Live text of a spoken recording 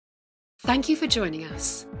Thank you for joining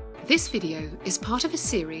us. This video is part of a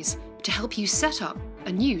series to help you set up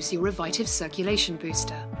and use your Revitive Circulation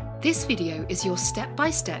Booster. This video is your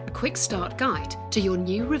step-by-step quick start guide to your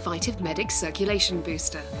new Revitive Medic Circulation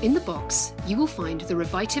Booster. In the box, you will find the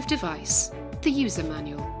Revitive Device, the user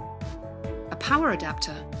manual, a power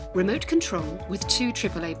adapter, remote control with 2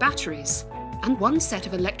 AAA batteries, and 1 set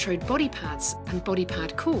of Electrode Body Pads and body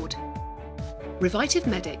pad cord. Revitive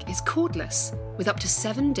Medic is cordless with up to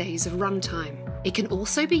 7 days of runtime. It can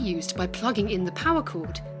also be used by plugging in the power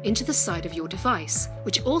cord into the side of your device,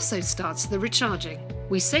 which also starts the recharging.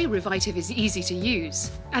 We say Revitive is easy to use,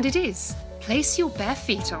 and it is. Place your bare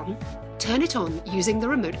feet on, turn it on using the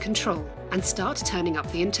remote control, and start turning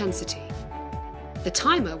up the intensity. The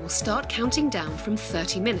timer will start counting down from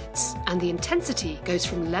 30 minutes, and the intensity goes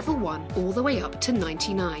from level 1 all the way up to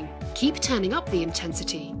 99. Keep turning up the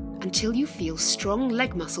intensity until you feel strong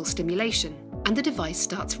leg muscle stimulation and the device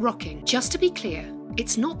starts rocking. Just to be clear,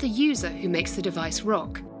 it's not the user who makes the device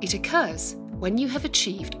rock. It occurs when you have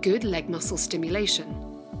achieved good leg muscle stimulation.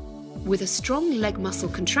 With a strong leg muscle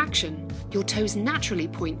contraction, your toes naturally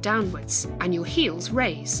point downwards and your heels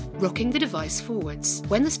raise, rocking the device forwards.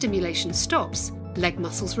 When the stimulation stops, leg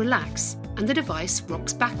muscles relax and the device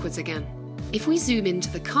rocks backwards again. If we zoom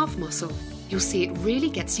into the calf muscle, you'll see it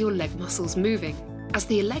really gets your leg muscles moving. As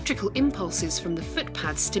the electrical impulses from the foot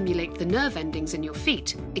pads stimulate the nerve endings in your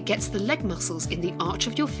feet, it gets the leg muscles in the arch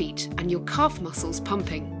of your feet and your calf muscles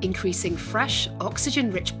pumping, increasing fresh,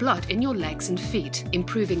 oxygen-rich blood in your legs and feet,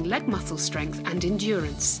 improving leg muscle strength and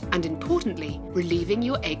endurance, and importantly, relieving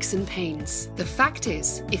your aches and pains. The fact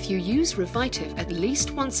is, if you use Revitive at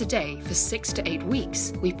least once a day for 6 to 8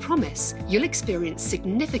 weeks, we promise you'll experience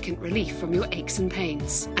significant relief from your aches and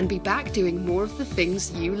pains, and be back doing more of the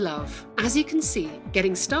things you love. As you can see,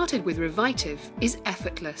 getting started with Revitive is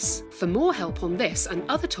effortless. For more help on this and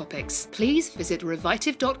other topics, please visit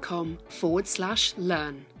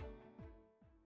revitive.com/learn.